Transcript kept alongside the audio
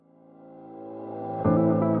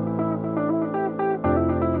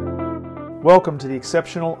Welcome to the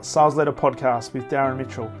Exceptional Sales Leader Podcast with Darren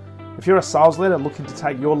Mitchell. If you're a sales leader looking to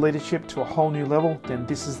take your leadership to a whole new level, then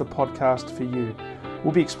this is the podcast for you.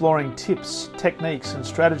 We'll be exploring tips, techniques, and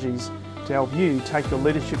strategies to help you take your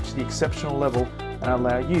leadership to the exceptional level and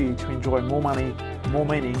allow you to enjoy more money, more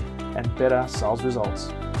meaning, and better sales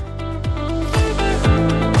results.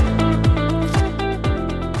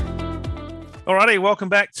 Alrighty, welcome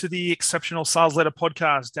back to the Exceptional Sales Leader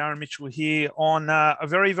Podcast. Darren Mitchell here on a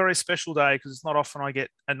very, very special day because it's not often I get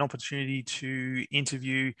an opportunity to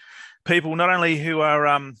interview people not only who are,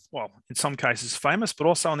 in some cases famous, but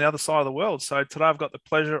also on the other side of the world. So today I've got the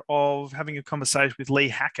pleasure of having a conversation with Lee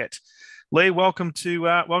Hackett. Lee, welcome to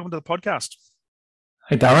the podcast.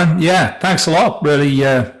 Hey, Darren. Yeah, thanks a lot.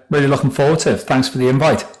 Really looking forward to it. Thanks for the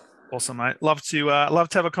invite. Awesome, mate. Love to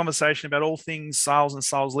have a conversation about all things sales and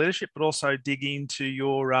sales leadership, but also dig into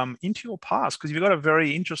your past because you've got a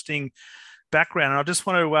very interesting background. And I just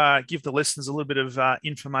want to give the listeners a little bit of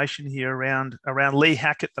information here around Lee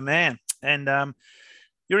Hackett, the man. And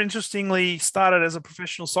you're interestingly started as a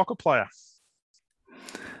professional soccer player.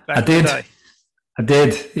 I did.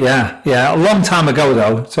 Yeah. A long time ago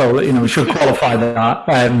though, so we should qualify that.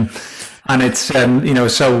 And it's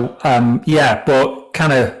but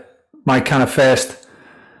kind of. My kind of first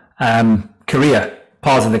career,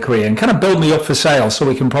 part of the career, and kind of build me up for sales, so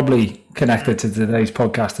we can probably connect it to today's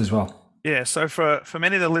podcast as well. Yeah, so for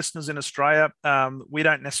many of the listeners in Australia, we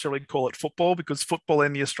don't necessarily call it football because football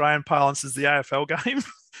in the Australian parlance is the AFL game.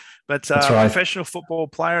 But That's right. Professional football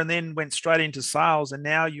player, and then went straight into sales, and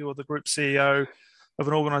now you're the group CEO of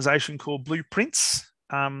an organisation called Blueprints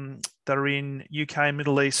that are in UK,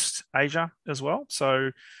 Middle East, Asia as well. So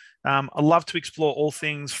I'd love to explore all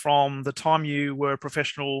things from the time you were a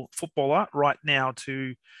professional footballer right now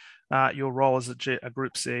to your role as a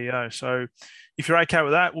group CEO. So if you're okay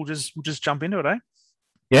with that, we'll just jump into it, eh?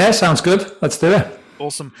 Yeah, sounds good. Let's do it.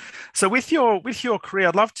 Awesome. So with your career,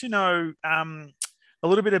 I'd love to know a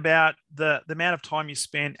little bit about the amount of time you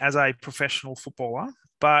spent as a professional footballer,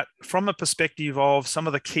 but from a perspective of some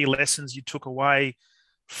of the key lessons you took away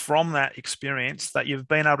from that experience that you've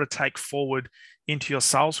been able to take forward into your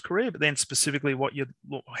sales career, but then specifically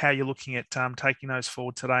how you're looking at taking those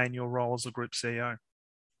forward today in your role as a group CEO.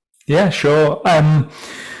 Yeah, sure. My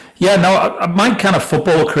kind of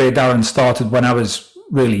football career, Darren, started when I was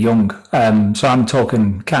really young. So I'm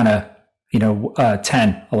talking kind of,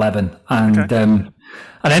 10, 11. And, okay. And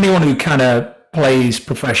anyone who kind of plays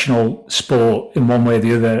professional sport in one way or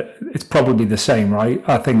the other, it's probably the same, right?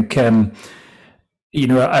 I think,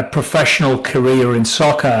 a professional career in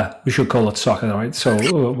soccer, we should call it soccer, right? So,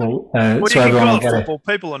 so everyone will get football.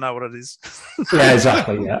 People will know what it is. Yeah,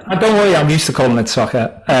 exactly. Yeah, and don't worry, I'm used to calling it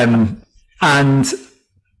soccer. And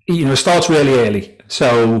it starts really early.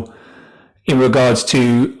 So, in regards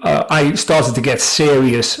to, I started to get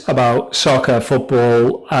serious about soccer,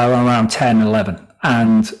 football around 10, 11.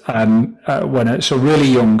 And so really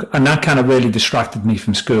young, and that kind of really distracted me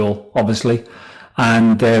from school, obviously.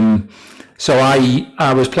 And so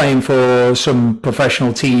I was playing for some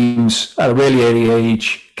professional teams at a really early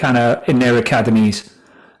age, kind of in their academies,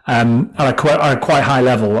 at a quite high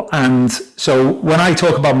level. And so when I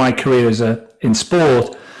talk about my career in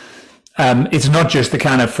sport, it's not just the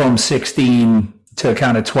kind of from 16 to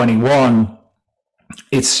kind of 21.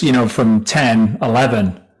 It's, from 10,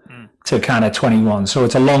 11 to kind of 21. So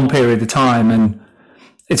it's a long period of time. And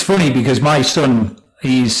it's funny because my son,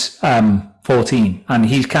 he's 14, and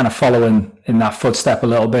he's kind of following in that footstep a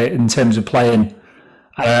little bit in terms of playing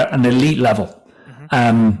an elite level.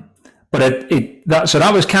 Mm-hmm. So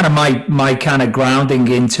that was kind of my kind of grounding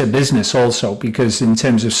into business also, because in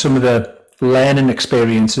terms of some of the learning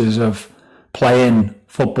experiences of playing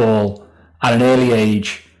football at an early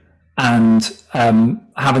age and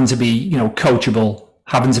having to be, coachable,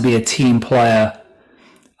 having to be a team player,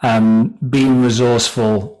 being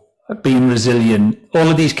resourceful, being resilient, all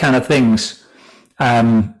of these kind of things,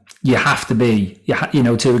 you have to be,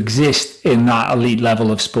 to exist in that elite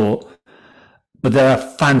level of sport. But they're a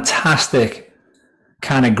fantastic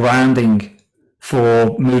kind of grounding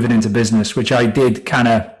for moving into business, which I did kind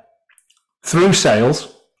of through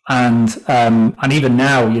sales. And even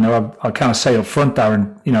now, I kind of say up front,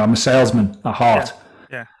 Darren, I'm a salesman at heart.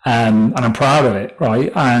 Yeah. And I'm proud of it,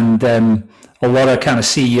 right? And a lot of kind of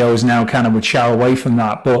CEOs now kind of would shy away from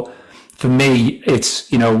that. But for me, it's,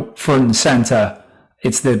 front and center.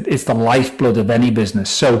 It's the lifeblood of any business.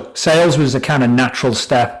 So sales was a kind of natural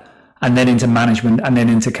step, and then into management, and then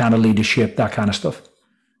into kind of leadership, that kind of stuff.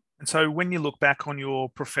 And so when you look back on your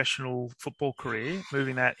professional football career,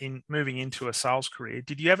 moving into a sales career,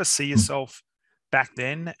 did you ever see yourself back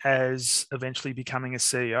then as eventually becoming a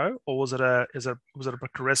CEO, or was it a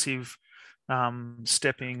progressive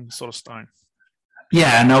stepping sort of stone?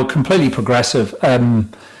 Yeah, no, completely progressive.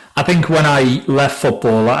 I think when I left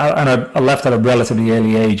football, I left at a relatively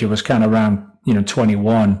early age. It was kind of around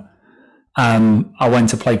 21. I went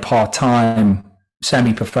to play part time,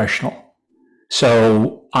 semi professional.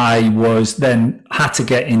 So I was then had to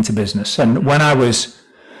get into business. And when I was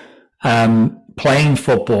playing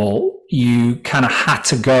football, you kind of had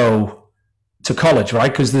to go to college,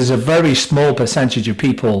 right? Because there's a very small percentage of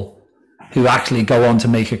people who actually go on to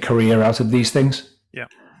make a career out of these things. Yeah.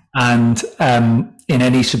 And in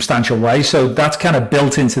any substantial way. So that's kind of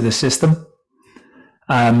built into the system.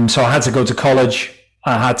 So I had to go to college.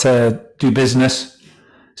 I had to do business.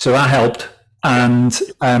 So that helped. And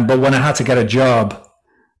but when I had to get a job,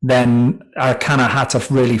 then I kind of had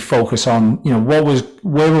to really focus on, where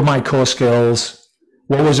were my core skills?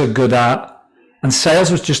 What was I good at? And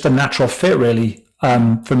sales was just a natural fit, really.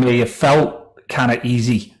 For me, it felt kind of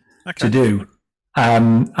easy to do,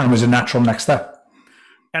 and was a natural next step.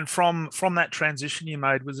 And from that transition you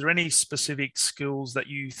made, was there any specific skills that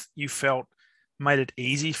you felt made it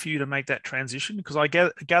easy for you to make that transition? Because I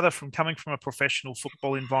gather from coming from a professional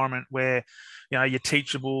football environment where, you're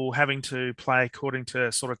teachable, having to play according to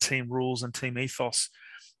sort of team rules and team ethos,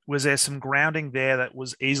 was there some grounding there that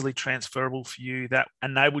was easily transferable for you that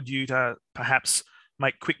enabled you to perhaps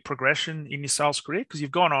make quick progression in your sales career? Because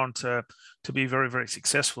you've gone on to be very, very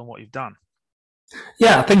successful in what you've done.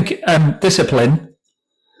 Yeah, I think discipline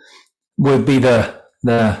would be the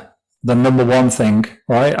number one thing,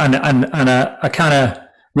 right? And I kind of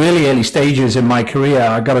really early stages in my career,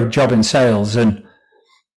 I got a job in sales, and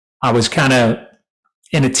I was kind of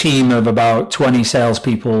in a team of about 20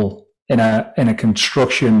 salespeople in a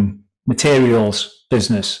construction materials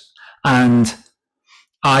business, and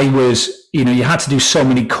I was, you had to do so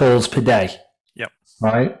many calls per day. Yep.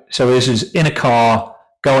 Right. So this is in a car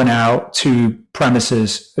going out to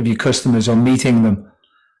premises of your customers or meeting them.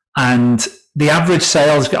 And the average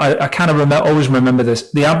sales guy, I kind of always remember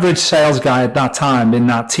this. The average sales guy at that time in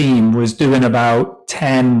that team was doing about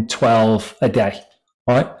 10, 12 a day,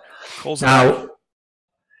 right? Calls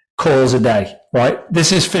a day, right?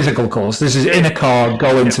 This is physical calls. This is in a car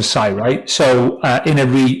going to site, right? So in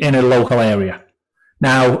a local area.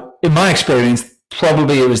 Now, in my experience,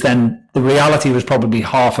 probably the reality was probably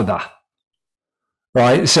half of that.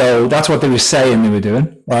 Right. So that's what they were saying they were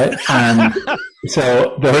doing. Right. And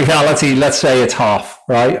so the reality, let's say it's half.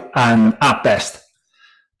 Right. And at best,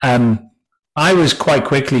 I was quite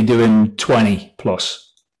quickly doing 20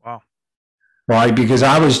 plus. Wow. Right. Because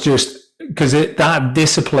I was that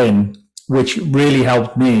discipline, which really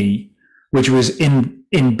helped me, which was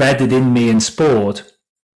embedded in me in sport,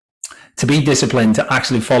 to be disciplined, to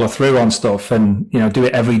actually follow through on stuff and, do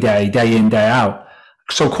it every day, day in, day out.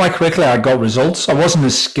 So quite quickly, I got results. I wasn't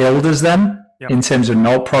as skilled as them in terms of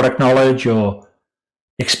product knowledge or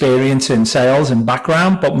experience in sales and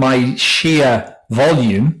background, but my sheer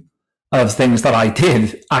volume of things that I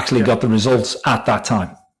did actually got the results at that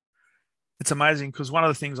time. It's amazing because one of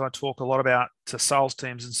the things I talk a lot about to sales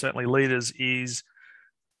teams and certainly leaders is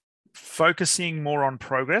focusing more on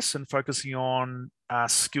progress and focusing on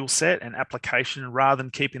skill set and application rather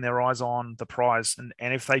than keeping their eyes on the prize. And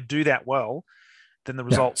if they do that well, then the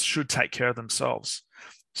results should take care of themselves.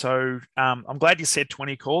 So I'm glad you said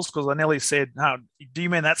 20 calls, because I nearly said, no, do you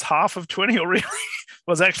mean that's half of 20 or really?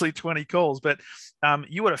 Was actually 20 calls. But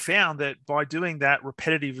you would have found that by doing that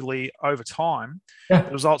repetitively over time, the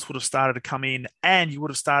results would have started to come in, and you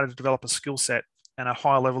would have started to develop a skill set and a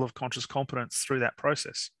higher level of conscious competence through that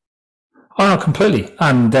process. Oh, no, completely.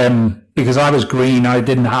 And because I was green, I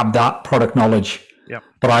didn't have that product knowledge. Yeah.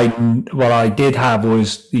 But what I did have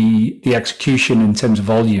was the execution in terms of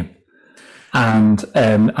volume, and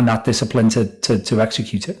that discipline to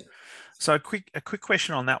execute it. So a quick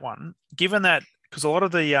question on that one. Given that, because a lot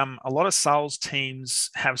of sales teams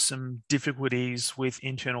have some difficulties with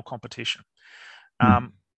internal competition.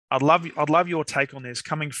 I'd love your take on this,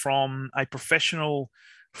 coming from a professional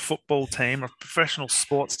football team, a professional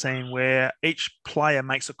sports team, where each player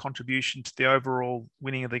makes a contribution to the overall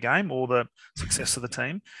winning of the game or the success of the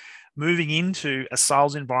team, moving into a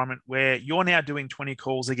sales environment where you're now doing 20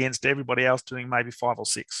 calls against everybody else doing maybe 5 or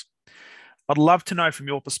 6. I'd love to know from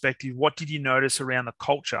your perspective, what did you notice around the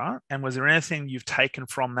culture, and was there anything you've taken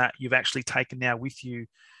from that you've actually taken now with you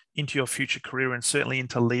into your future career and certainly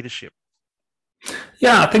into leadership?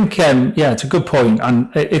 Yeah, I think, it's a good point. And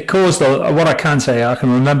it caused, what I can say, I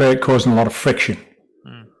can remember it causing a lot of friction,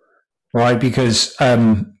 right? Because,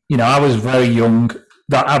 I was very young.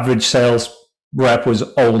 That average sales rep was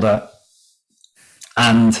older.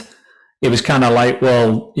 And it was kind of like,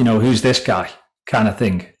 well, who's this guy kind of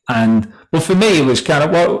thing. And well, for me, it was kind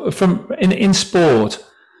of, well, in sport,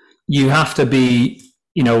 you have to be,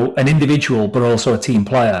 an individual, but also a team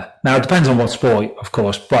player. Now, it depends on what sport, of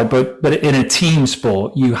course, but in a team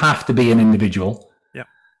sport, you have to be an individual,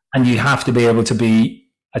 and you have to be able to be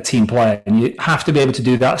a team player, and you have to be able to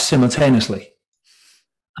do that simultaneously.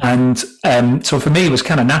 And so for me, it was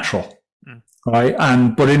kind of natural, right?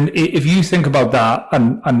 But if you think about that,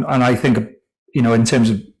 and I think, in terms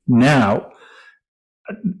of now,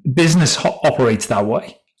 business operates that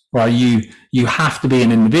way, right? You have to be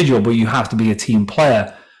an individual, but you have to be a team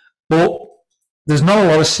player. But there's not a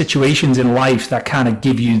lot of situations in life that kind of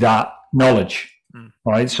give you that knowledge,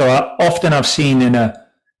 right? So often I've seen in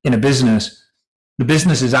a business, the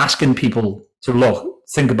business is asking people to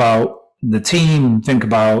think about the team, think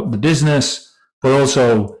about the business, but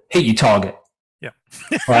also hit your target. Yeah.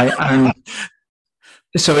 Right. And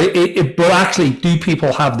so but actually, do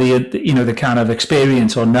people have the kind of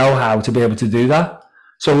experience or know-how to be able to do that?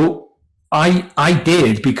 So I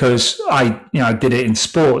did, because I did it in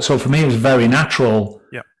sport. So for me, it was very natural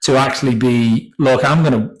to actually be, look, I'm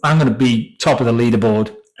gonna be top of the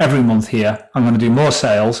leaderboard every month here. I'm going to do more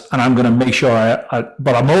sales, and I'm going to make sure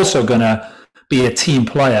but I'm also going to be a team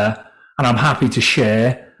player, and I'm happy to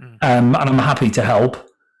share, and I'm happy to help,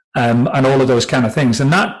 and all of those kind of things.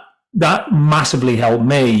 And that massively helped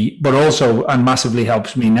me, but also, and massively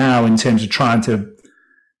helps me now in terms of trying to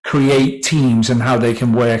create teams and how they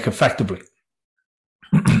can work effectively.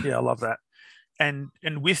 Yeah, I love that. And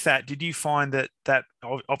with that, did you find that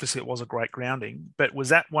obviously it was a great grounding, but was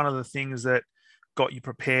that one of the things that got you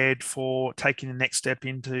prepared for taking the next step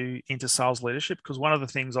into sales leadership? Because one of the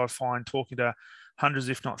things I find talking to hundreds,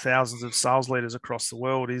 if not thousands, of sales leaders across the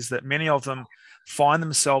world is that many of them find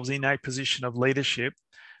themselves in a position of leadership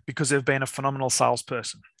because they've been a phenomenal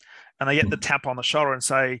salesperson. And they get the tap on the shoulder and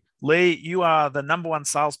say, Lee, you are the number one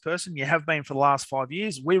salesperson. You have been for the last 5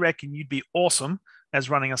 years. We reckon you'd be awesome as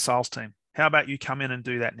running a sales team. How about you come in and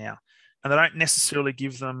do that now? And they don't necessarily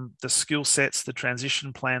give them the skill sets, the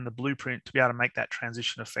transition plan, the blueprint to be able to make that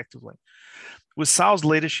transition effectively. Was sales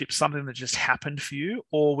leadership something that just happened for you?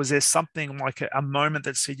 Or was there something like a moment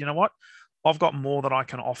that said, you know what, I've got more that I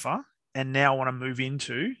can offer, and now I want to move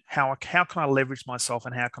into how can I leverage myself,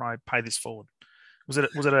 and how can I pay this forward? Was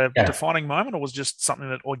it a defining moment, or was it just something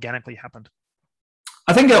that organically happened?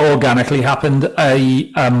 I think it organically happened.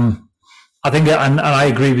 I think, and I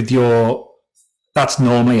agree with that's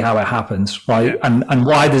normally how it happens, right? Yeah. And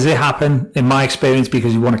why does it happen? In my experience,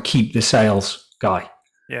 because you want to keep the sales guy.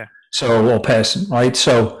 Yeah. Or person, right?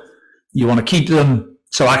 So you want to keep them.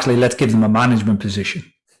 So actually, let's give them a management position,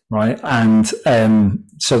 right? And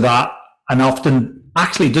so that, and often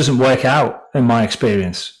actually doesn't work out in my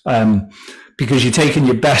experience, because you're taking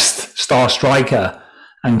your best star striker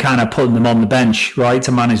and kind of putting them on the bench, right,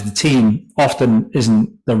 to manage the team, often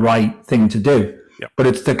isn't the right thing to do. Yep. But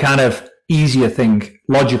it's the kind of easier thing,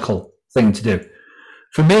 logical thing to do.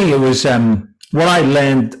 For me, it was what I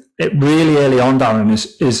learned really early on, Darren,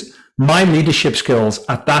 is my leadership skills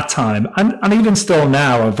at that time, and even still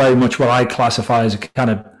now, are very much what I classify as a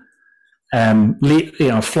kind of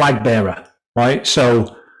flag bearer, right?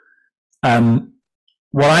 So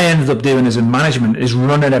what I ended up doing as in management is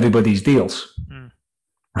running everybody's deals,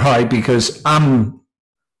 right? Because I'm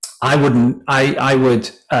the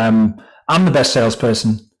best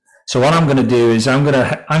salesperson. So what I'm going to do is I'm going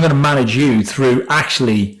to manage you through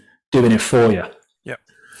actually doing it for you. Yeah.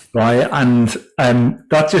 Right. And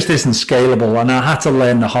that just isn't scalable. And I had to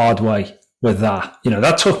learn the hard way with that.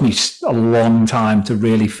 That took me a long time to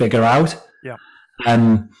really figure out. Yeah.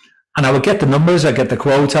 And I would get the numbers, I'd get the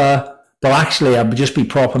quota, but actually I would just be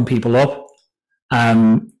propping people up.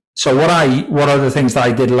 So what are the things that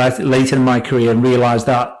I did later in my career, and realized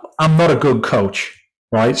that I'm not a good coach,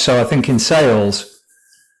 right? So I think in sales,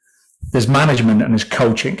 there's management and there's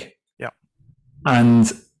coaching. Yeah.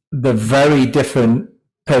 And the very different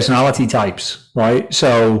personality types, right?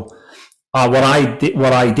 So what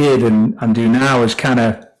I did and do now is kind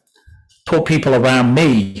of put people around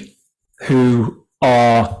me who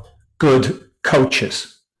are good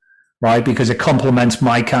coaches, right? Because it complements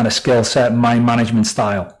my kind of skill set and my management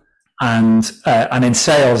style. And in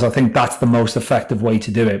sales, I think that's the most effective way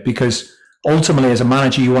to do it, because ultimately as a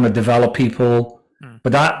manager, you want to develop people,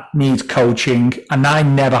 but that needs coaching. And I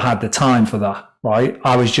never had the time for that, right?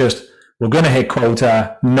 I was just, we're going to hit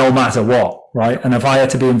quota no matter what, right? And if I had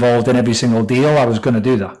to be involved in every single deal, I was going to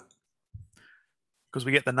do that. Because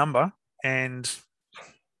we get the number and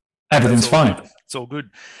everything's fine. It's all good.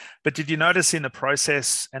 But did you notice in the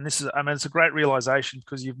process, and this is, I mean, it's a great realization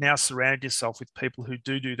because you've now surrounded yourself with people who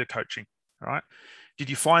do the coaching, right?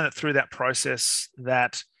 Did you find that through that process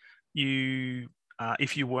that you,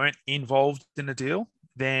 if you weren't involved in a deal,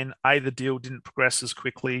 then A, the deal didn't progress as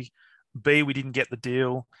quickly, B, we didn't get the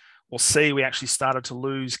deal, or C, we actually started to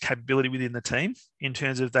lose capability within the team in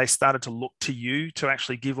terms of they started to look to you to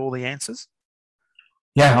actually give all the answers?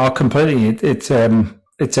 Yeah, completely. It's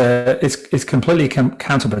completely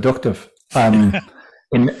counterproductive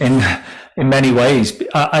in many ways.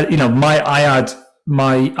 I had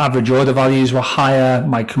my average order values were higher,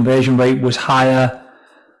 my conversion rate was higher,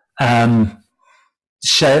 the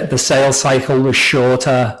sales cycle was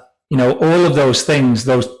shorter. All of those things,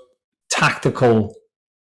 those tactical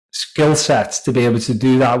skill sets to be able to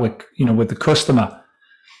do that with the customer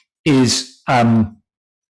is.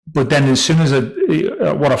 But then as soon as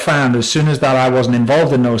what I found, as soon as that I wasn't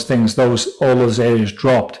involved in those things, all those areas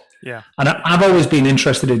dropped. Yeah. And I've always been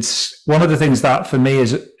interested in, one of the things that for me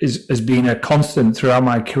has been a constant throughout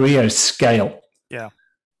my career is scale. Yeah.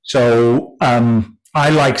 So I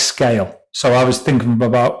like scale. So I was thinking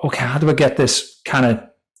about, okay, how do we get this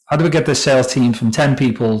sales team from 10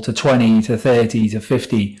 people to 20 to 30 to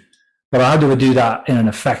 50? But how do we do that in an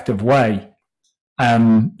effective way?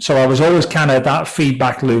 So I was always kind of that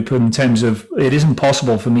feedback loop in terms of it isn't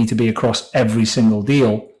possible for me to be across every single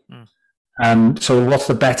deal. So what's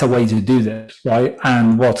the better way to do this, right?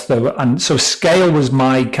 And so scale was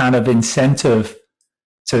my kind of incentive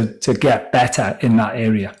to get better in that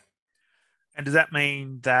area. And does that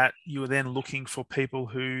mean that you were then looking for people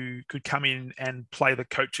who could come in and play the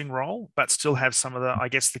coaching role, but still have some of the, I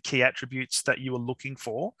guess, the key attributes that you were looking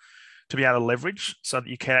for to be able to leverage so that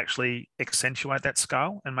you can actually accentuate that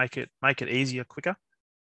scale and make it easier, quicker?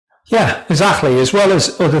 Yeah, exactly. As well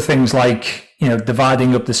as other things like,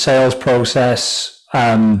 dividing up the sales process,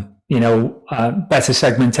 better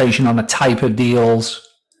segmentation on the type of deals,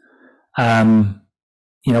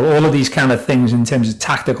 all of these kind of things in terms of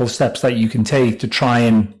tactical steps that you can take to try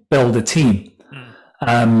and build a team.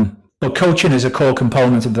 But coaching is a core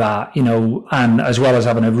component of that, and as well as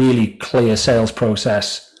having a really clear sales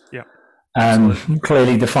process.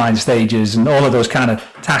 Clearly defined stages and all of those kind of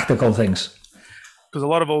tactical things. Because a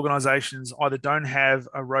lot of organizations either don't have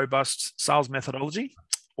a robust sales methodology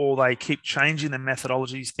or they keep changing their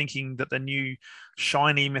methodologies, thinking that the new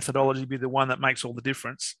shiny methodology be the one that makes all the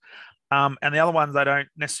difference. And the other one they don't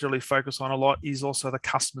necessarily focus on a lot is also the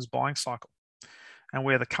customer's buying cycle and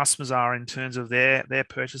where the customers are in terms of their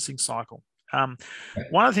purchasing cycle.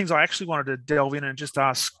 One of the things I actually wanted to delve in and just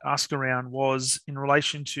ask around was in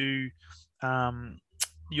relation to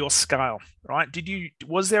your scale, right?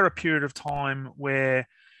 Was there a period of time where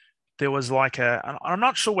there was I'm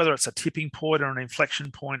not sure whether it's a tipping point or an inflection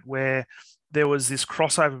point where there was this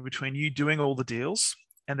crossover between you doing all the deals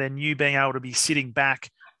and then you being able to be sitting back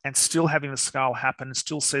and still having the scale happen and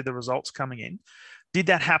still see the results coming in? Did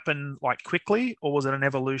that happen quickly, or was it an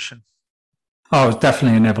evolution? Oh, it was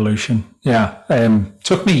definitely an evolution. Yeah.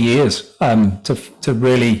 Took me years to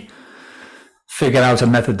really figure out a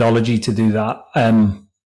methodology to do that.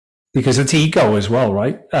 Because it's ego as well,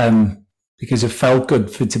 right? Because it felt good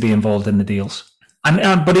to be involved in the deals.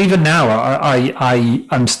 But even now,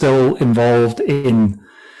 I'm still involved in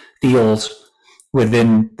deals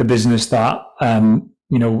within the business that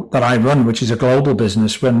that I run, which is a global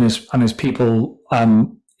business. There's people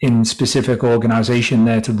in specific organization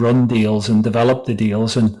there to run deals and develop the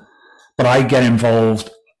deals, but I get involved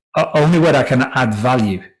only where I can add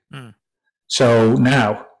value. So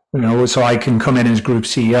now, so I can come in as group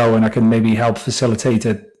CEO and I can maybe help facilitate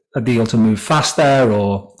a deal to move faster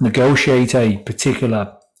or negotiate a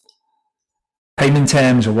particular payment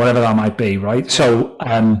terms or whatever that might be, right? So,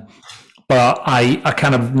 but I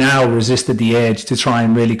kind of now resisted the urge to try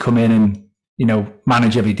and really come in and,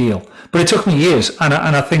 manage every deal. But it took me years. And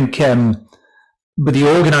I think, but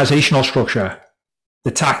the organizational structure,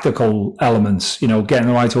 the tactical elements, getting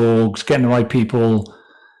the right orgs, getting the right people,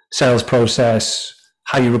 sales process,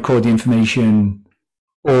 how you record the information,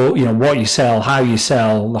 or what you sell, how you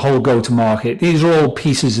sell, the whole go-to-market. These are all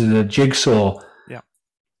pieces of the jigsaw. Yeah.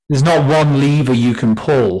 There's not one lever you can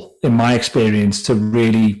pull, in my experience, to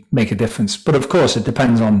really make a difference. But of course, it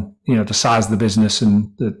depends on the size of the business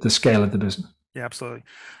and the scale of the business. Yeah, absolutely.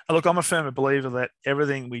 Look, I'm a firm believer that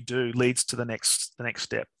everything we do leads to the next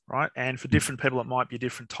step, right? And for different people, it might be a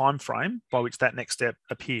different time frame by which that next step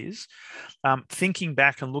appears. Thinking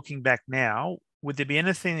back and looking back now, would there be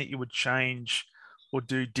anything that you would change or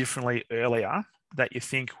do differently earlier that you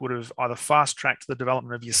think would have either fast-tracked the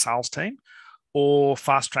development of your sales team or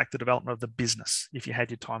fast track the development of the business if you had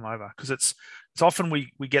your time over? Because it's often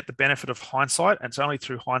we get the benefit of hindsight, and it's only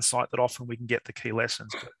through hindsight that often we can get the key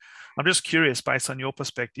lessons. But I'm just curious, based on your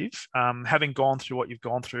perspective, having gone through what you've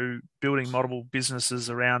gone through, building multiple businesses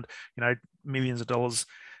around, millions of dollars,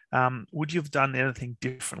 would you have done anything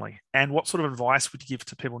differently? And what sort of advice would you give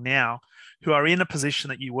to people now who are in a position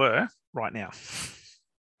that you were right now?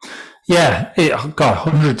 Yeah,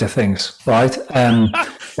 hundreds of things, right?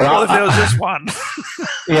 Well, if there was just one.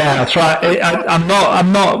 Yeah, that's right. I'm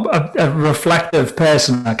not a reflective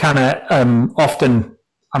person. I kind of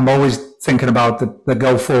I'm always thinking about the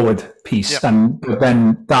go forward piece, Yep. and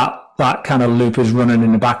then that kind of loop is running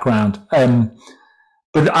in the background.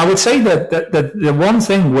 But I would say that the one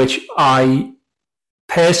thing which I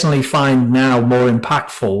personally find now more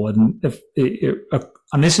impactful, and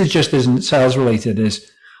this is just isn't sales related, is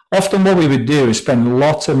often what we would do is spend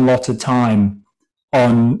lots and lots of time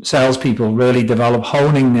on salespeople really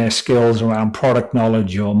honing their skills around product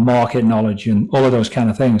knowledge or market knowledge and all of those kind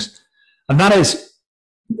of things. And that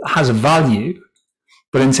has a value,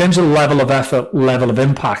 but in terms of level of effort, level of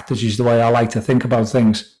impact, which is the way I like to think about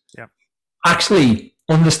things, actually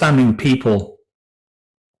understanding people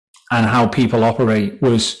and how people operate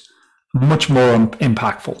was much more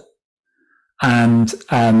impactful. And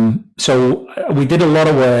so we did a lot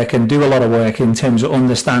of work and do a lot of work in terms of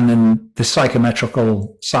understanding the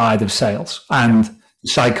psychometrical side of sales and the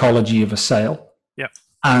psychology of a sale. Yeah.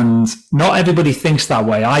 And not everybody thinks that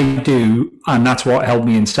way. I do, and that's what helped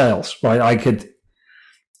me in sales, right?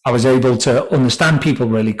 I was able to understand people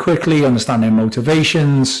really quickly, understand their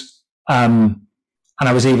motivations, and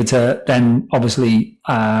I was able to then obviously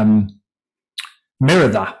mirror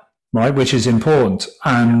that, right, which is important.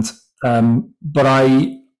 And but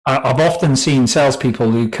I've often seen salespeople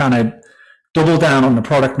who kind of double down on the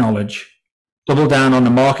product knowledge, double down on the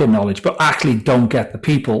market knowledge, but actually don't get the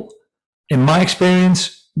people. In my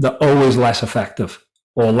experience, they're always less effective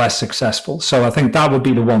or less successful. So I think that would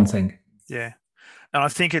be the one thing. Yeah. And I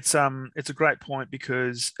think it's a great point,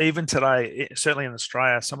 because even today, certainly in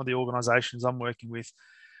Australia, some of the organizations I'm working with,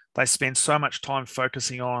 they spend so much time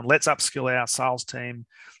focusing on let's upskill our sales team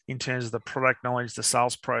in terms of the product knowledge, the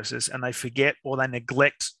sales process, and they forget or they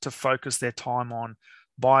neglect to focus their time on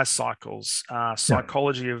buyer cycles,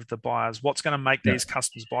 psychology of the buyers, what's going to make these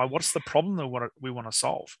customers buy, what's the problem that we want to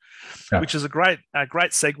solve, which is a great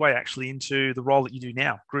segue actually into the role that you do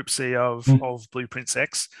now, Group CEO of Blueprints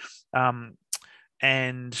X.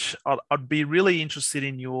 And I'd be really interested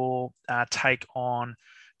in your take on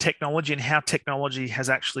technology and how technology has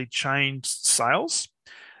actually changed sales,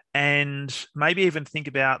 and maybe even think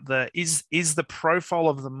about is the profile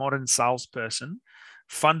of the modern salesperson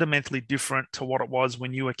fundamentally different to what it was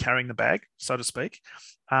when you were carrying the bag, so to speak?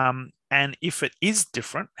 And if it is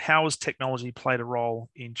different, how has technology played a role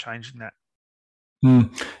in changing that?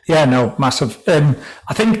 Yeah, no, massive.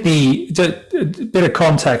 I think the bit of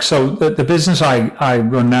context. So the business I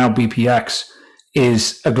run now, BPX,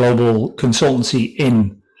 is a global consultancy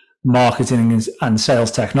in marketing and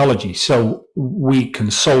sales technology. So we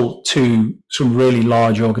consult to some really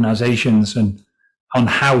large organizations and on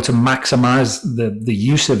how to maximize the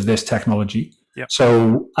use of this technology. Yep.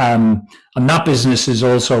 So and that business has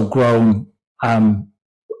also grown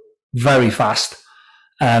very fast.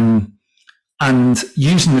 And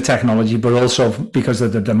using the technology, but also because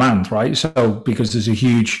of the demand, right? So because there's a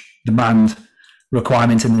huge demand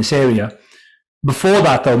requirement in this area. Before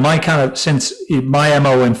that, though, since my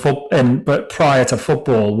MO but prior to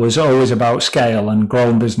football was always about scale and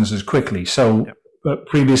growing businesses quickly. So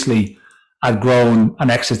previously, I'd grown and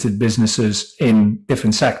exited businesses in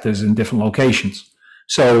different sectors in different locations.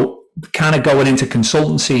 So kind of going into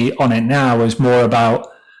consultancy on it now is more about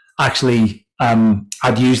actually,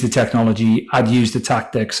 I'd use the technology, I'd use the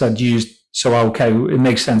tactics, it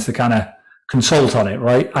makes sense to kind of consult on it,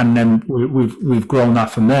 right? And then we've grown that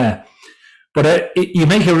from there. But you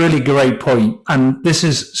make a really great point, and this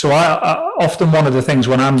is so. I often one of the things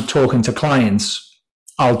when I'm talking to clients,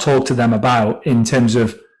 I'll talk to them about in terms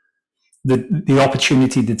of the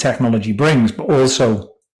opportunity the technology brings, but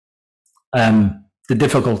also the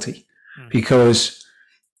difficulty, because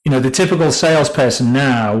the typical salesperson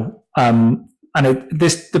now,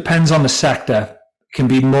 this depends on the sector, can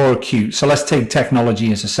be more acute. So let's take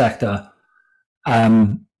technology as a sector.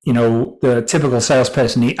 The typical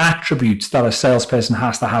salesperson, the attributes that a salesperson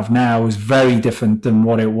has to have now is very different than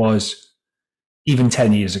what it was even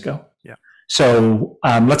 10 years ago. Yeah. So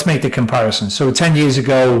let's make the comparison. So 10 years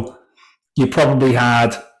ago, you probably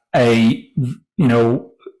had a,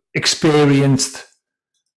 experienced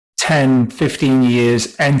 10, 15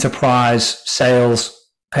 years enterprise sales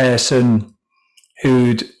person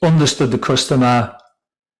who'd understood the customer,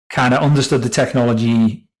 kind of understood the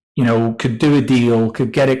technology, could do a deal,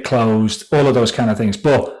 could get it closed, all of those kind of things.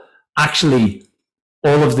 But actually,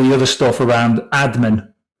 all of the other stuff around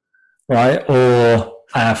admin, right, or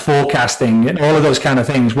forecasting and all of those kind of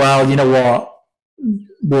things, well, you know what,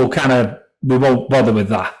 we won't bother with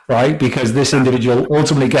that, right? Because this individual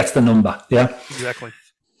ultimately gets the number, yeah? Exactly.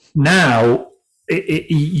 Now,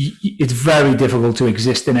 it's very difficult to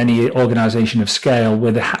exist in any organization of scale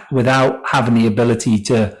without having the ability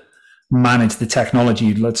to manage the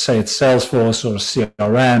technology. Let's say it's Salesforce or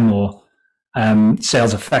CRM or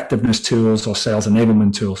sales effectiveness tools or sales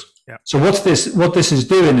enablement tools. Yeah. So what this is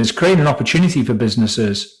doing is creating an opportunity for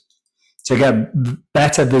businesses to get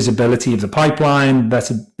better visibility of the pipeline,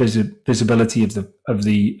 better visibility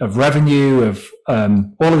of revenue, of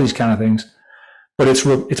all of these kind of things. But it's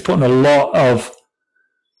putting a lot of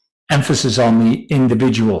emphasis on the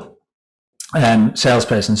individual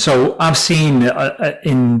salesperson. So I've seen I've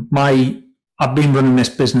been running this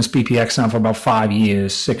business BPX now for about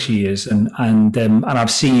 6 years, and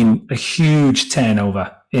I've seen a huge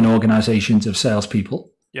turnover in organizations of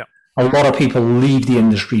salespeople. Yeah, a lot of people leave the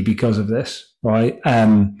industry because of this, right?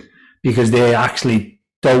 Because they actually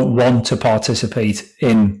don't want to participate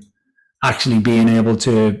in actually being able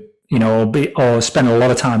to, or spend a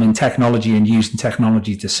lot of time in technology and using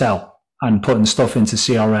technology to sell and putting stuff into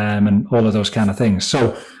CRM and all of those kind of things.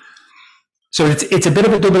 So it's a bit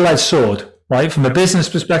of a double-edged sword, right? From a business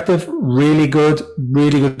perspective, really good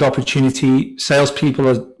opportunity. Salespeople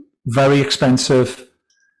are very expensive.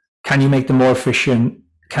 Can you make them more efficient?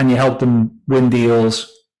 Can you help them win deals?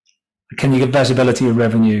 Can you get visibility of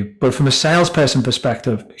revenue? But from a salesperson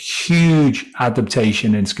perspective, huge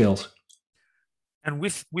adaptation in skills. And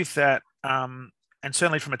with that, and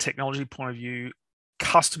certainly from a technology point of view,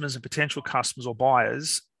 customers and potential customers or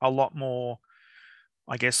buyers are a lot more,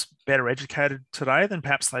 I guess, better educated today than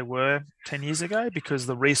perhaps they were 10 years ago, because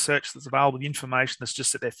the research that's available, the information that's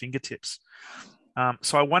just at their fingertips.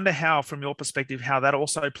 So I wonder how, from your perspective, how that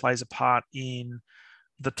also plays a part in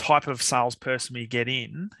the type of salesperson we get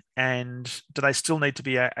in, and do they still need to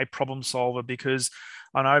be a problem solver? Because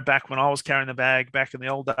I know back when I was carrying the bag back in the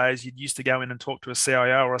old days, you'd used to go in and talk to a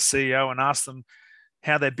CIO or a CEO and ask them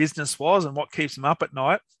how their business was and what keeps them up at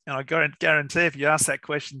night. And I guarantee if you ask that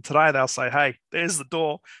question today, they'll say, hey, there's the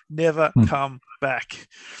door, never come back.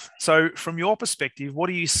 So from your perspective, what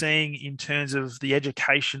are you seeing in terms of the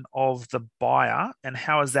education of the buyer, and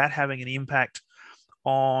how is that having an impact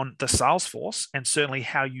on the sales force, and certainly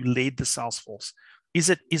how you lead the sales force? Is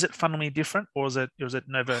it fundamentally different, or is it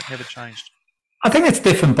never changed? I think it's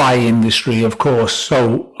different by industry, of course.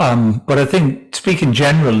 So, but I think speaking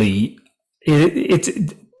generally, it's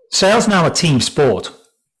sales now a team sport.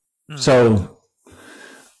 So,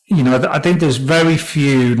 I think there's very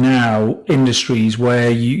few now industries where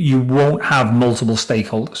you won't have multiple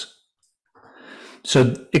stakeholders.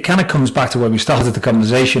 So it kind of comes back to where we started the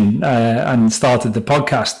conversation and started the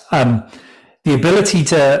podcast. The ability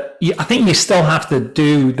I think you still have to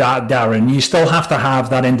do that, Darren. You still have to have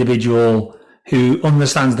that individual who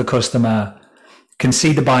understands the customer, can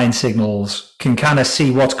see the buying signals, can kind of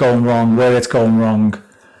see what's going wrong, where it's going wrong.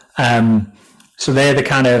 So they're the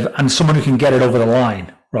kind of, and someone who can get it over the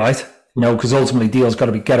line, right? Because ultimately deals got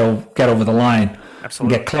to be get over the line.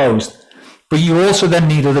 Absolutely. And get closed. But you also then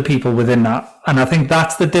need other people within that. And I think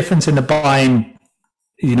that's the difference in the buying,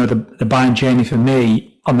 the buying journey for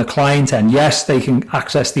me on the client end. Yes, they can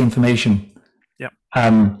access the information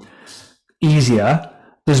easier.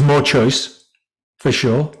 There's more choice, for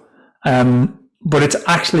sure. But it's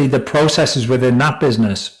actually the processes within that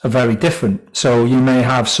business are very different. So you may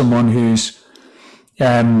have someone who's,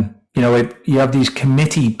 you have these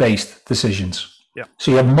committee-based decisions. Yeah.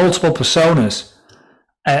 So you have multiple personas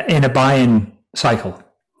in a buying cycle,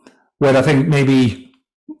 where I think maybe,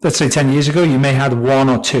 let's say 10 years ago, you may have one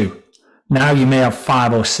or two. Now you may have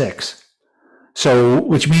 5 or 6. So,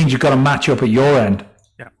 which means you've got to match up at your end.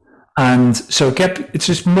 Yeah. And so it's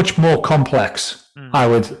just much more complex, I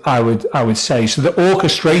would say. So the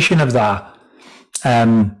orchestration of that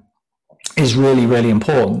is really, really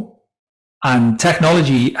important. And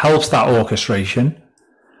technology helps that orchestration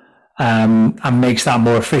and makes that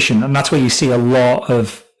more efficient. And that's where you see a lot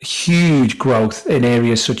of huge growth in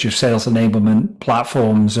areas such as sales enablement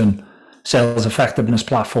platforms and sales effectiveness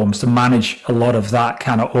platforms to manage a lot of that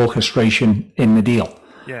kind of orchestration in the deal.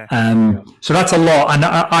 Yeah. So that's a lot. And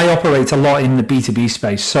I operate a lot in the B2B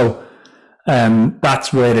space. So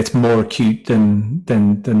that's where it's more acute than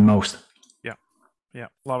most. Yeah.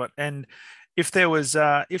 Love it. And if there was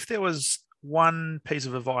one piece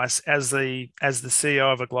of advice as the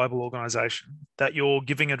CEO of a global organization that you're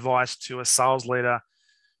giving advice to a sales leader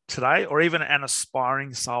today, or even an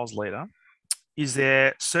aspiring sales leader? Is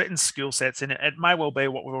there certain skill sets, and it may well be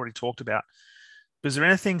what we've already talked about, but is there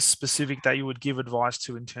anything specific that you would give advice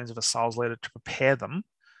to in terms of a sales leader to prepare them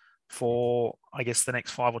for, I guess, the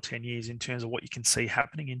next 5 or 10 years in terms of what you can see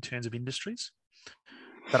happening in terms of industries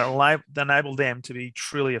that enable them to be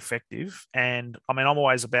truly effective? And I mean, I'm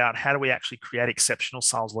always about how do we actually create exceptional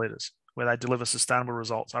sales leaders where they deliver sustainable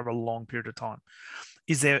results over a long period of time?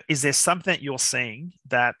 Is there something that you're seeing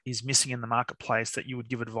that is missing in the marketplace that you would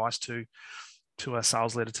give advice to a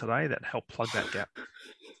sales leader today that help plug that gap?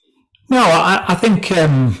 No, I think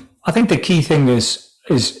the key thing is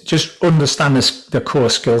just understand the core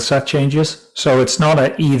skill set changes. So it's not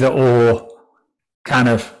an either or kind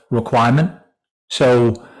of requirement.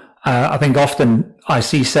 So I think often I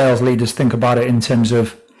see sales leaders think about it in terms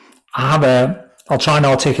of I'll try and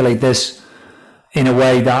articulate this in a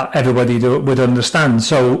way that everybody would understand.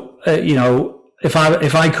 So if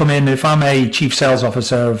I come in, if I'm a chief sales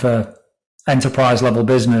officer of a enterprise level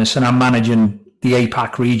business and I'm managing the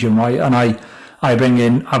APAC region, right, and I bring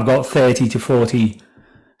in, I've got 30 to 40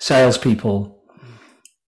 salespeople.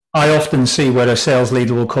 I often see where a sales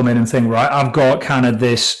leader will come in and think, right, I've got kind of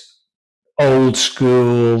this old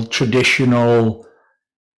school, traditional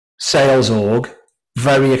sales org,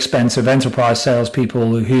 very expensive enterprise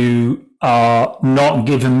salespeople who are not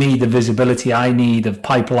giving me the visibility I need of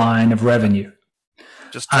pipeline of revenue.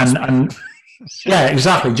 Just trust me. Yeah,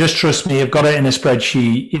 exactly. Just trust me. I've got it in a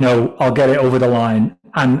spreadsheet. I'll get it over the line.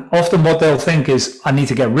 And often what they'll think is, I need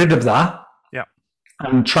to get rid of that, yeah,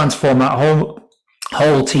 and transform that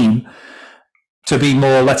whole team to be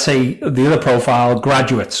more, let's say, the other profile,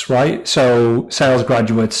 graduates, right? So sales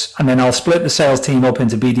graduates, and then I'll split the sales team up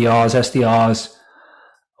into BDRs, SDRs,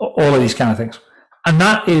 all of these kind of things. And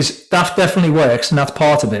that definitely works, and that's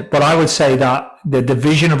part of it. But I would say that the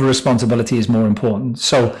division of responsibility is more important.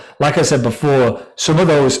 So, like I said before, some of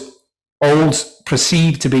those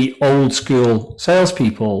perceived to be old school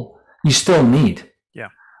salespeople, you still need, yeah,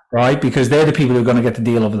 right? Because they're the people who are going to get the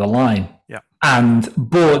deal over the line. Yeah.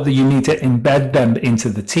 But you need to embed them into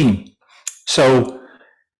the team. So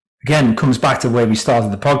again, it comes back to where we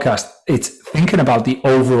started the podcast. It's thinking about the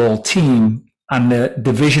overall team and the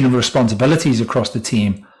division of responsibilities across the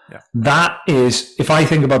team. Yeah. That is, if I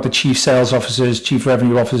think about the chief sales officers, chief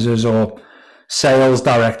revenue officers, or sales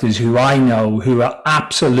directors who I know who are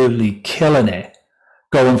absolutely killing it,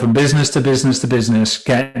 going from business to business to business,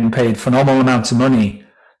 getting paid phenomenal amounts of money,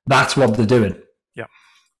 that's what they're doing. Yeah.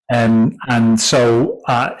 And so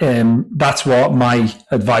that's what my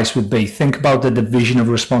advice would be. Think about the division of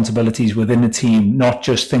responsibilities within the team, not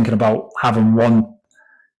just thinking about having one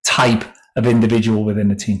type of individual within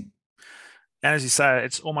the team. And as you say,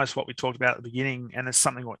 it's almost what we talked about at the beginning, and it's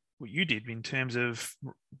something what you did in terms of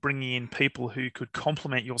bringing in people who could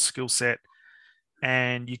complement your skill set,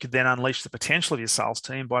 and you could then unleash the potential of your sales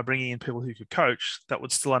team by bringing in people who could coach that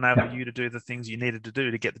would still enable you to do the things you needed to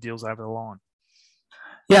do to get the deals over the line.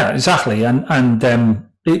 Yeah, exactly. And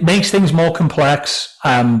it makes things more complex,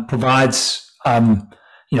 provides,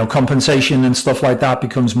 compensation and stuff like that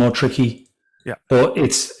becomes more tricky. Yeah. But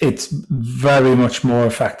it's very much more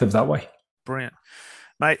effective that way. Brilliant,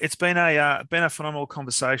 mate. It's been a phenomenal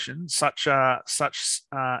conversation. Such an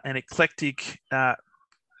eclectic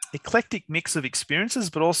mix of experiences,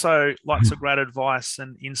 but also lots of great advice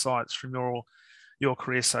and insights from your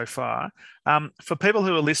career so far. For people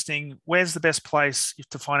who are listening, where's the best place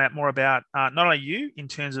to find out more about not only you in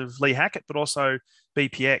terms of Lee Hackett, but also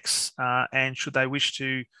BPX? And should they wish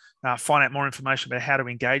to find out more information about how to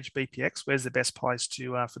engage BPX, where's the best place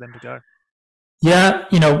for them to go? Yeah,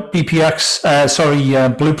 BPX,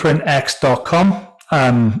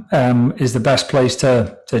 blueprintx.com is the best place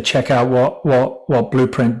to check out what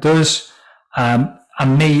Blueprint does.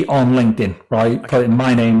 And me on LinkedIn, right? Okay. Put in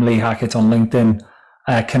my name, Lee Hackett, on LinkedIn.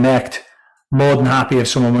 Connect. More than happy if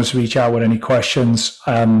someone wants to reach out with any questions.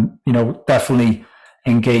 Definitely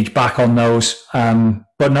engage back on those.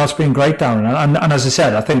 But no, it's been great, Darren. And as I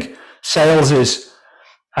said, I think sales is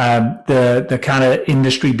the kind of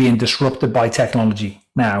industry being disrupted by technology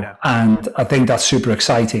now. Yeah. And I think that's super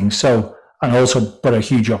exciting. But a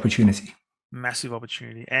huge opportunity. Massive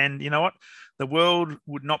opportunity. And you know what? The world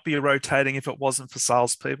would not be rotating if it wasn't for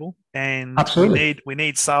salespeople. And absolutely, we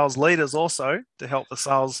need sales leaders also to help the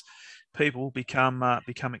sales people become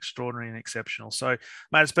extraordinary and exceptional. So,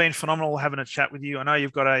 mate, it's been phenomenal having a chat with you. I know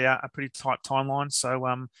you've got a pretty tight timeline,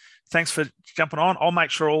 so thanks for jumping on. I'll make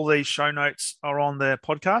sure all these show notes are on the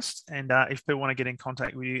podcast, and if people want to get in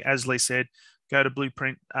contact with you, as Lee said, go to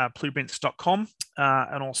blueprints.com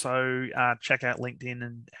and also check out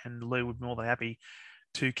LinkedIn, and Lee would be more than happy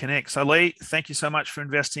to connect. So Lee, thank you so much for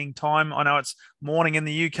investing time. I know it's morning in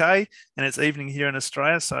the UK and it's evening here in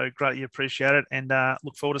Australia, so greatly appreciate it, and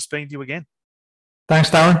look forward to speaking to you again. Thanks,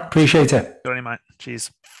 Darren. Appreciate it. Good on you, mate.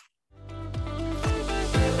 Cheers.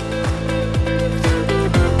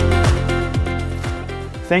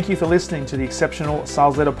 Thank you for listening to the Exceptional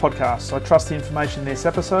Sales Leader Podcast. I trust the information in this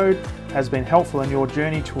episode has been helpful in your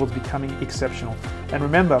journey towards becoming exceptional. And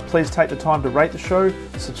remember, please take the time to rate the show,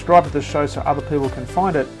 subscribe to the show so other people can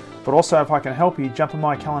find it, but also if I can help you, jump on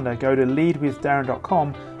my calendar, go to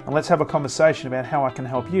leadwithdarren.com and let's have a conversation about how I can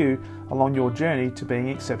help you along your journey to being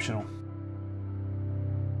exceptional.